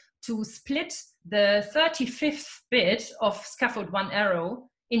decided to split the 35th bit of scaffold 1 arrow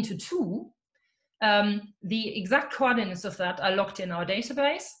into 2. The exact coordinates of that are locked in our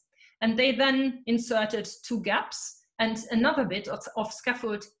database. And they then inserted 2 gaps and another bit of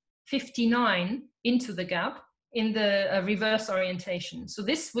scaffold 59 into the gap in the reverse orientation. So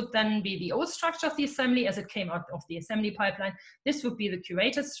this would then be the old structure of the assembly as it came out of the assembly pipeline. This would be the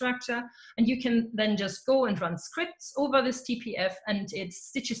curated structure. And you can then just go and run scripts over this TPF, and it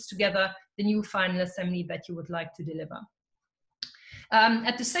stitches together the new final assembly that you would like to deliver.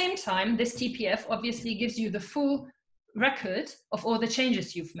 At the same time, this TPF obviously gives you the full record of all the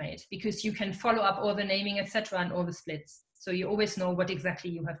changes you've made, because you can follow up all the naming, etc., and all the splits. So you always know what exactly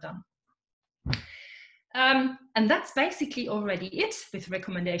you have done. And that's basically already it with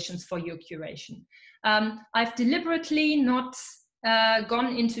recommendations for your curation. I've deliberately not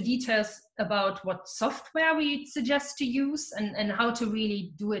gone into details about what software we suggest to use and how to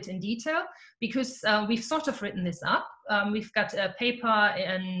really do it in detail, because we've sort of written this up. We've got a paper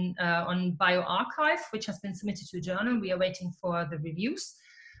on bioRxiv, which has been submitted to a journal. We are waiting for the reviews,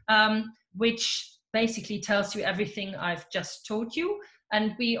 which basically tells you everything I've just told you.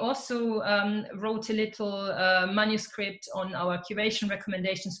 And we also wrote a little manuscript on our curation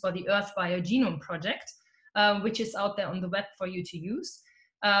recommendations for the Earth Biogenome Project, which is out there on the web for you to use.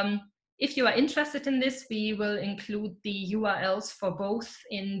 If you are interested in this, we will include the URLs for both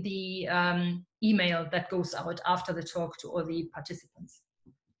in the email that goes out after the talk to all the participants.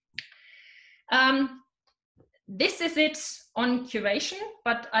 This is it on curation,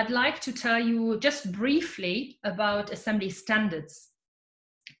 but I'd like to tell you just briefly about assembly standards.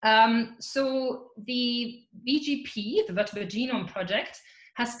 So the VGP, the Vertebrate Genome Project,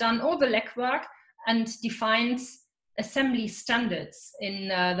 has done all the legwork and defined assembly standards in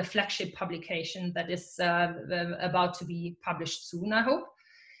the flagship publication that is about to be published soon, I hope.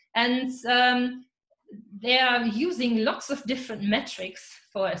 And they are using lots of different metrics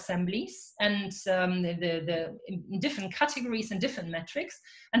for assemblies and in different categories and different metrics.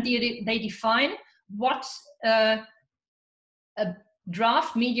 And they define what a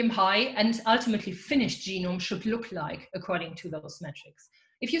draft, medium, high, and ultimately finished genome should look like according to those metrics.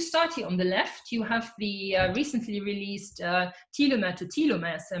 If you start here on the left, you have the recently released telomere to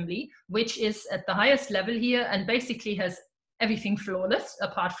telomere assembly, which is at the highest level here and basically has everything flawless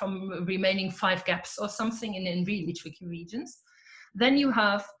apart from remaining 5 gaps or something in really tricky regions. Then you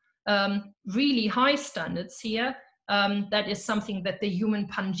have really high standards here. That is something that the Human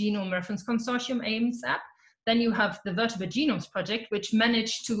Pangenome Reference Consortium aims at. Then you have the Vertebrate Genomes Project, which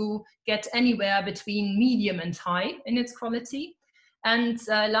managed to get anywhere between medium and high in its quality. And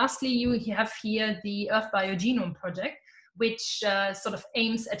lastly, you have here the Earth Biogenome Project, which sort of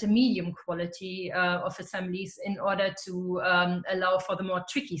aims at a medium quality of assemblies in order to allow for the more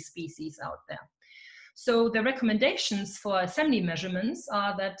tricky species out there. So the recommendations for assembly measurements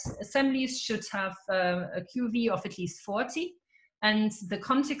are that assemblies should have a QV of at least 40, and the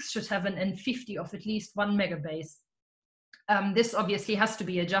context should have an N50 of at least 1 megabase. This obviously has to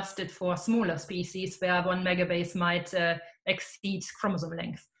be adjusted for smaller species where 1 megabase might exceed chromosome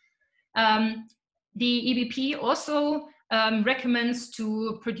length. The EBP also recommends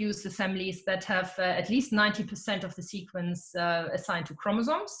to produce assemblies that have at least 90% of the sequence assigned to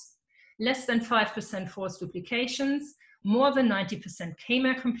chromosomes, less than 5% false duplications, more than 90%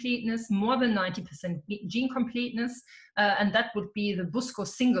 k-mer completeness, more than 90% gene completeness, and that would be the Busco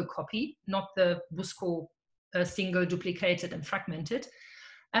single copy, not the Busco single duplicated and fragmented.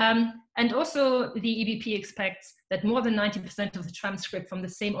 And also the EBP expects that more than 90% of the transcript from the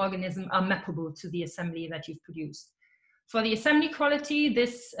same organism are mappable to the assembly that you've produced. For the assembly quality,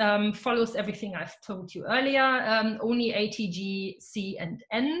 this follows everything I've told you earlier. Only ATG, C, and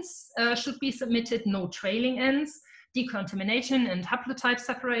Ns should be submitted, no trailing Ns. Decontamination and haplotype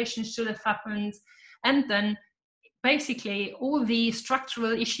separation should have happened. And then basically all the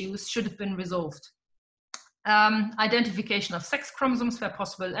structural issues should have been resolved. identification of sex chromosomes where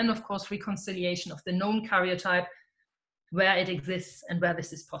possible, and of course reconciliation of the known karyotype where it exists and where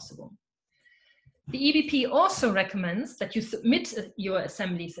this is possible. The EBP also recommends that you submit your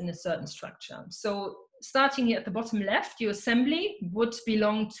assemblies in a certain structure. So starting here at the bottom left, your assembly would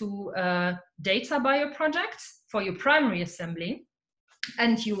belong to a data bio project for your primary assembly,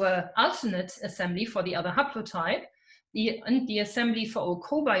 and your alternate assembly for the other haplotype. And the assembly for all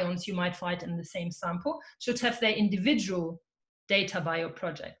cobiomes you might find in the same sample should have their individual data bio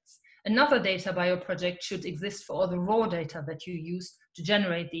projects. Another data bio project should exist for all the raw data that you use to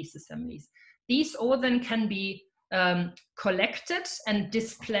generate these assemblies. These all then can be collected and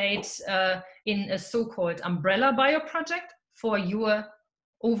displayed in a so-called umbrella bio project for your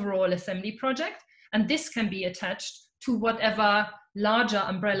overall assembly project. And this can be attached to whatever larger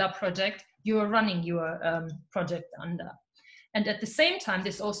umbrella project you are running your project under. And at the same time,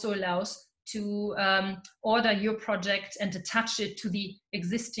 this also allows to order your project and attach it to the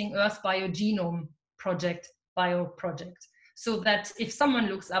existing Earth Biogenome Project bio project. So that if someone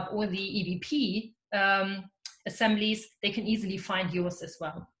looks up all the EBP assemblies, they can easily find yours as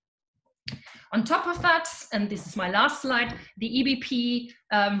well. On top of that, and this is my last slide, the EBP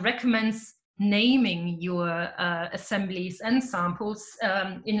recommends naming your assemblies and samples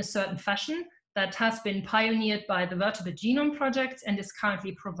in a certain fashion that has been pioneered by the Vertebrate Genome Project and is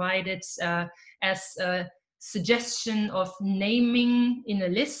currently provided as a suggestion of naming in a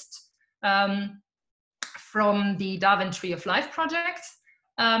list from the Darwin Tree of Life project.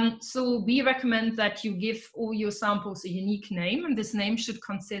 So we recommend that you give all your samples a unique name, and this name should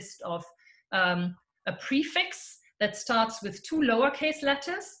consist of a prefix that starts with 2 lowercase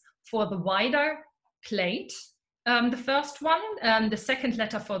letters for the wider clade, the first one, the second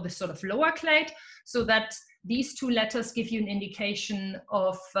letter for the sort of lower clade, so that these 2 letters give you an indication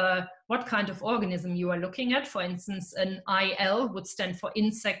of what kind of organism you are looking at. For instance, an IL would stand for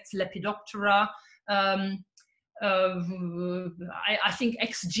insects, Lepidoptera. I think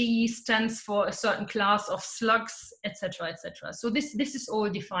XG stands for a certain class of slugs, etc., etc. So this is all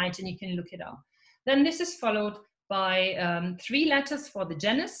defined, and you can look it up. Then this is followed by 3 letters for the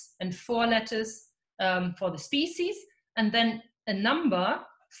genus and 4 letters for the species, and then a number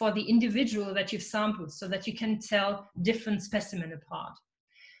for the individual that you've sampled, so that you can tell different specimens apart.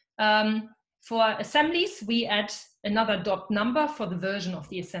 For assemblies, we add another dot number for the version of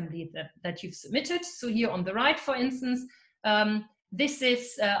the assembly that you've submitted. So here on the right, for instance, this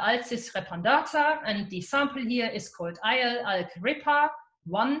is Alcis repandata, and the sample here is called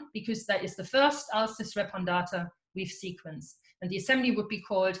IL-alc-repa1, because that is the first Alcis repandata we've sequenced. And the assembly would be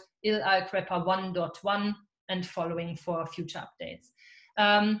called il-alc-repa1.1 and following for future updates.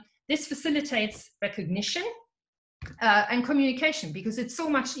 This facilitates recognition and communication, because it's so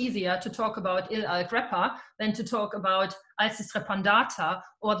much easier to talk about il-alc-repa than to talk about Alcis repandata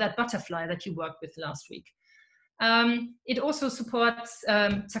or that butterfly that you worked with last week. It also supports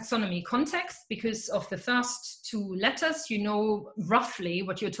taxonomy context, because of the first 2 letters, you know roughly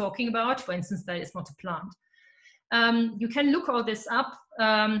what you're talking about. For instance, that is not a plant. You can look all this up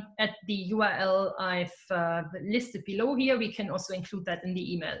at the URL I've listed below here. We can also include that in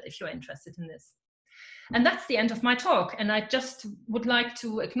the email if you're interested in this. And that's the end of my talk. And I just would like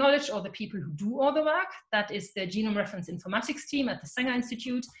to acknowledge all the people who do all the work. That is the Genome Reference Informatics team at the Sanger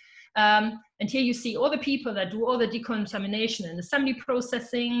Institute. And here you see all the people that do all the decontamination and assembly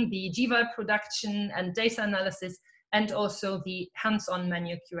processing, the gEVAL production and data analysis, and also the hands-on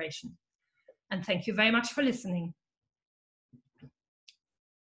manual curation. And thank you very much for listening.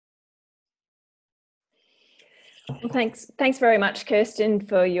 Well, thanks very much, Kerstin,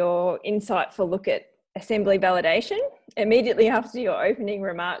 for your insightful look at assembly validation. Immediately after your opening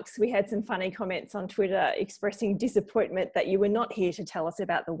remarks, we had some funny comments on Twitter expressing disappointment that you were not here to tell us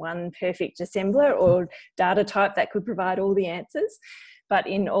about the one perfect assembler or data type that could provide all the answers. But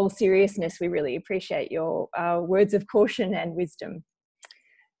in all seriousness, we really appreciate your words of caution and wisdom.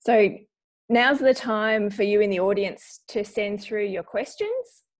 So now's the time for you in the audience to send through your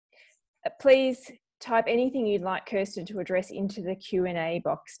questions. Please type anything you'd like Kerstin to address into the Q&A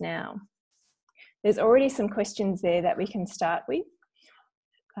box now. There's already some questions there that we can start with.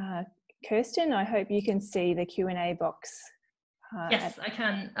 Kerstin, I hope you can see the Q&A box. Yes, I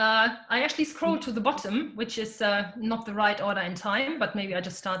can. I actually scrolled to the bottom, which is not the right order in time, but maybe I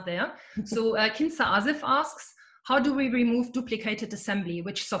just start there. So Kinsa Asif asks, how do we remove duplicated assembly,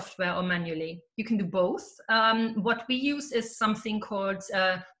 which software or manually? You can do both. What we use is something called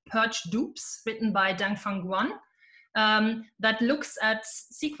Purge Dupes, written by Dangfang Guan, that looks at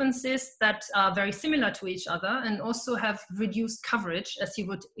sequences that are very similar to each other and also have reduced coverage, as you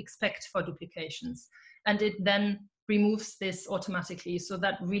would expect for duplications. and it then removes this automatically. So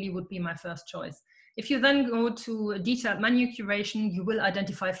that really would be my first choice. If you then go to detailed manual curation, you will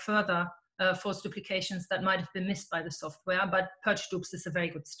identify further false duplications that might have been missed by the software, but purge dupes is a very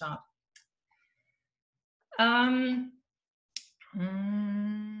good start.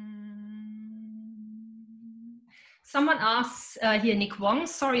 Someone asks here, Nick Wong,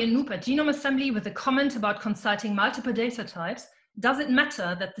 sorry, a noob at Genome Assembly, with a comment about consulting multiple data types. Does it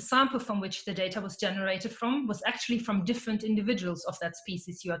matter that the sample from which the data was generated from was actually from different individuals of that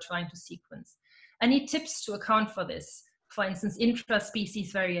species you are trying to sequence? Any tips to account for this? For instance,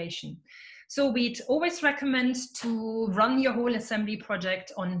 intra-species variation. So we'd always recommend to run your whole assembly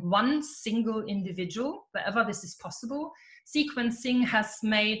project on one single individual, wherever this is possible. Sequencing has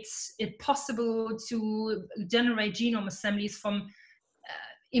made it possible to generate genome assemblies from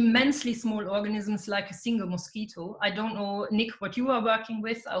immensely small organisms like a single mosquito. I don't know, Nick, what you are working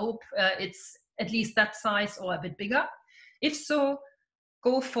with. I hope it's at least that size or a bit bigger. If so,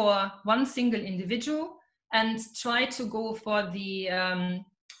 go for one single individual and try to go for the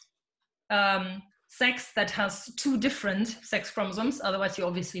sex that has 2 different sex chromosomes, otherwise you're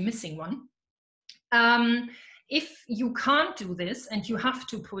obviously missing one. If you can't do this and you have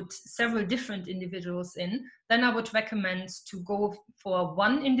to put several different individuals in, then I would recommend to go for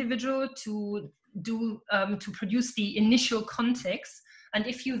one individual to produce the initial context. And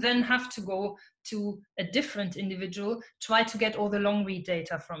if you then have to go to a different individual, try to get all the long read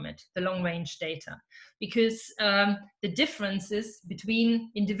data from it, the long range data, because the differences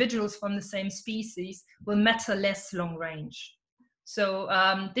between individuals from the same species will matter less long range. So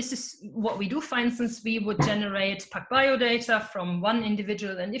this is what we do. For instance, we would generate PacBio data from one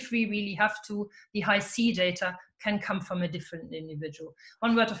individual, and if we really have to, the Hi-C data can come from a different individual.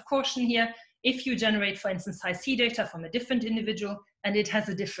 One word of caution here, if you generate, for instance, Hi-C data from a different individual and it has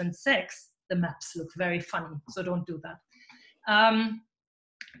a different sex, the maps look very funny, so don't do that.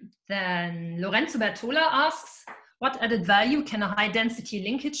 Then Lorenzo Bertola asks, what added value can a high density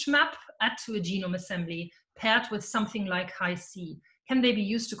linkage map add to a genome assembly paired with something like Hi-C? Can they be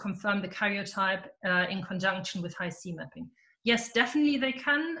used to confirm the karyotype in conjunction with Hi-C mapping? Yes, definitely they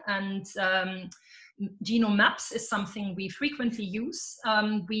can. And genome maps is something we frequently use.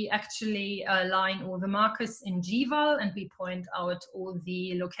 We actually align all the markers in gEVAL, and we point out all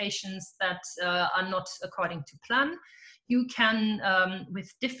the locations that are not according to plan. You can,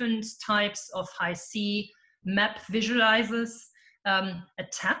 with different types of Hi-C map visualizers,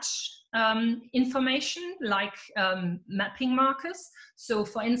 attach information like mapping markers. So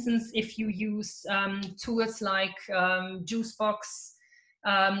for instance, if you use tools like Juicebox,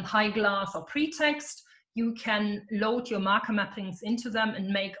 HiGlass or Pretext, you can load your marker mappings into them and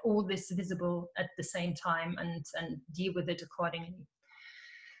make all this visible at the same time and deal with it accordingly.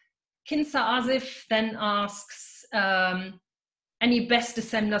 Kinsa Asif then asks, any best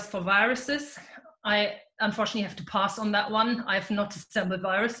assemblers for viruses? I unfortunately have to pass on that one. I've not assembled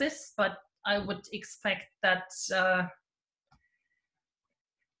viruses, but I would expect that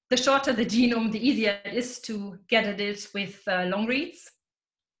the shorter the genome, the easier it is to get at it with long reads.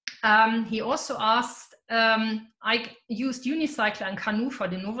 He also asked, I used Unicycler and Canoe for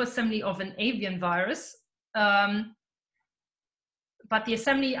de novo assembly of an avian virus, but the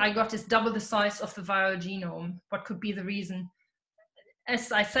assembly I got is double the size of the viral genome. What could be the reason?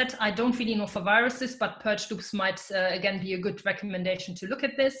 As I said, I don't really know for viruses, but purge dupes might again be a good recommendation to look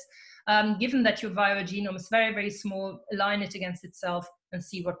at this. Given that your viral genome is very, very small, align it against itself and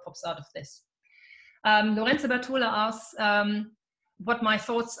see what pops out of this. Lorenzo Bertola asks what my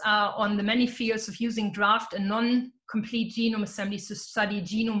thoughts are on the many fields of using draft and non-complete genome assemblies to study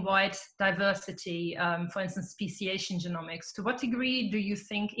genome-wide diversity, for instance, speciation genomics. To what degree do you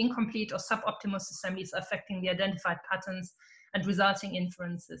think incomplete or suboptimal assemblies are affecting the identified patterns and resulting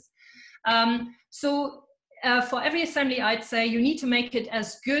inferences? For every assembly, I'd say you need to make it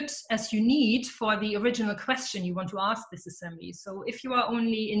as good as you need for the original question you want to ask this assembly. So if you are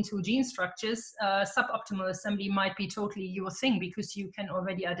only into gene structures, suboptimal assembly might be totally your thing because you can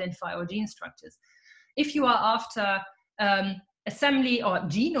already identify all gene structures. If you are after assembly or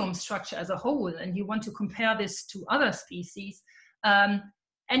genome structure as a whole and you want to compare this to other species,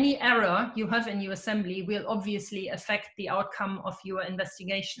 any error you have in your assembly will obviously affect the outcome of your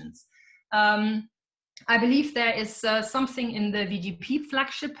investigations. I believe there is something in the VGP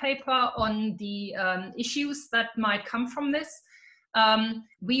flagship paper on the issues that might come from this.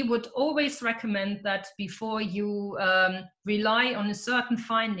 We would always recommend that before you rely on a certain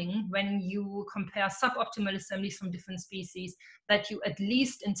finding when you compare suboptimal assemblies from different species, that you at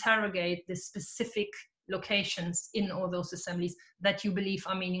least interrogate the specific locations in all those assemblies that you believe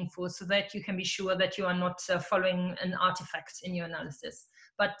are meaningful, so that you can be sure that you are not following an artifact in your analysis.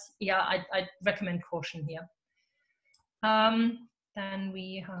 But yeah, I recommend caution here. Then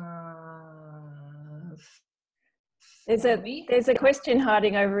we have... There's a question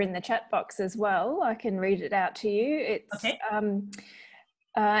hiding over in the chat box as well. I can read it out to you. It's okay.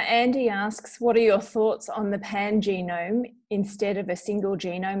 Andy asks, what are your thoughts on the pan-genome instead of a single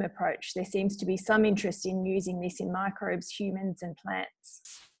genome approach? There seems to be some interest in using this in microbes, humans and plants.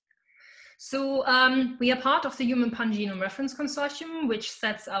 So we are part of the Human Pan-Genome Reference Consortium, which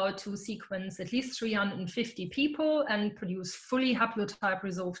sets out to sequence at least 350 people and produce fully haplotype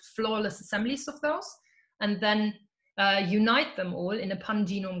resolved flawless assemblies of those, and then unite them all in a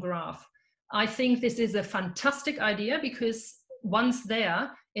pan-genome graph. I think this is a fantastic idea because once there,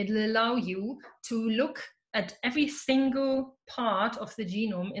 it'll allow you to look at every single part of the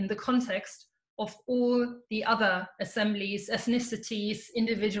genome in the context of all the other assemblies, ethnicities,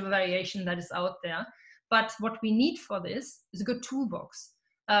 individual variation that is out there. But what we need for this is a good toolbox.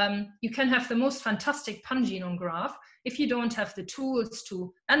 You can have the most fantastic pan-genome graph. If you don't have the tools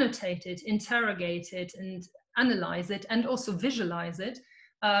to annotate it, interrogate it, and analyze it, and also visualize it,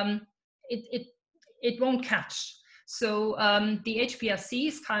 it won't catch. So the HPRC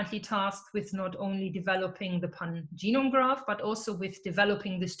is currently tasked with not only developing the pan-genome graph, but also with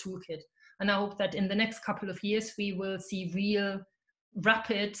developing this toolkit. And I hope that in the next couple of years, we will see real,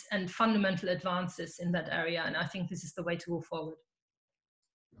 rapid and fundamental advances in that area. And I think this is the way to go forward.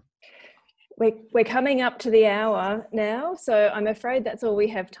 We're coming up to the hour now, so I'm afraid that's all we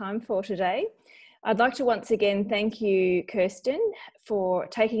have time for today. I'd like to once again thank you, Kerstin, for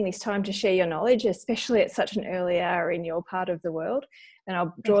taking this time to share your knowledge, especially at such an early hour in your part of the world. And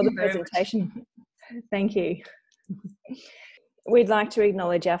I'll draw the presentation. Thank you. We'd like to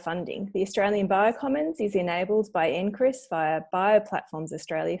acknowledge our funding. The Australian Biocommons is enabled by NCRIS via Bioplatforms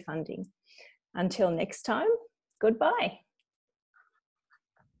Australia funding. Until next time, goodbye.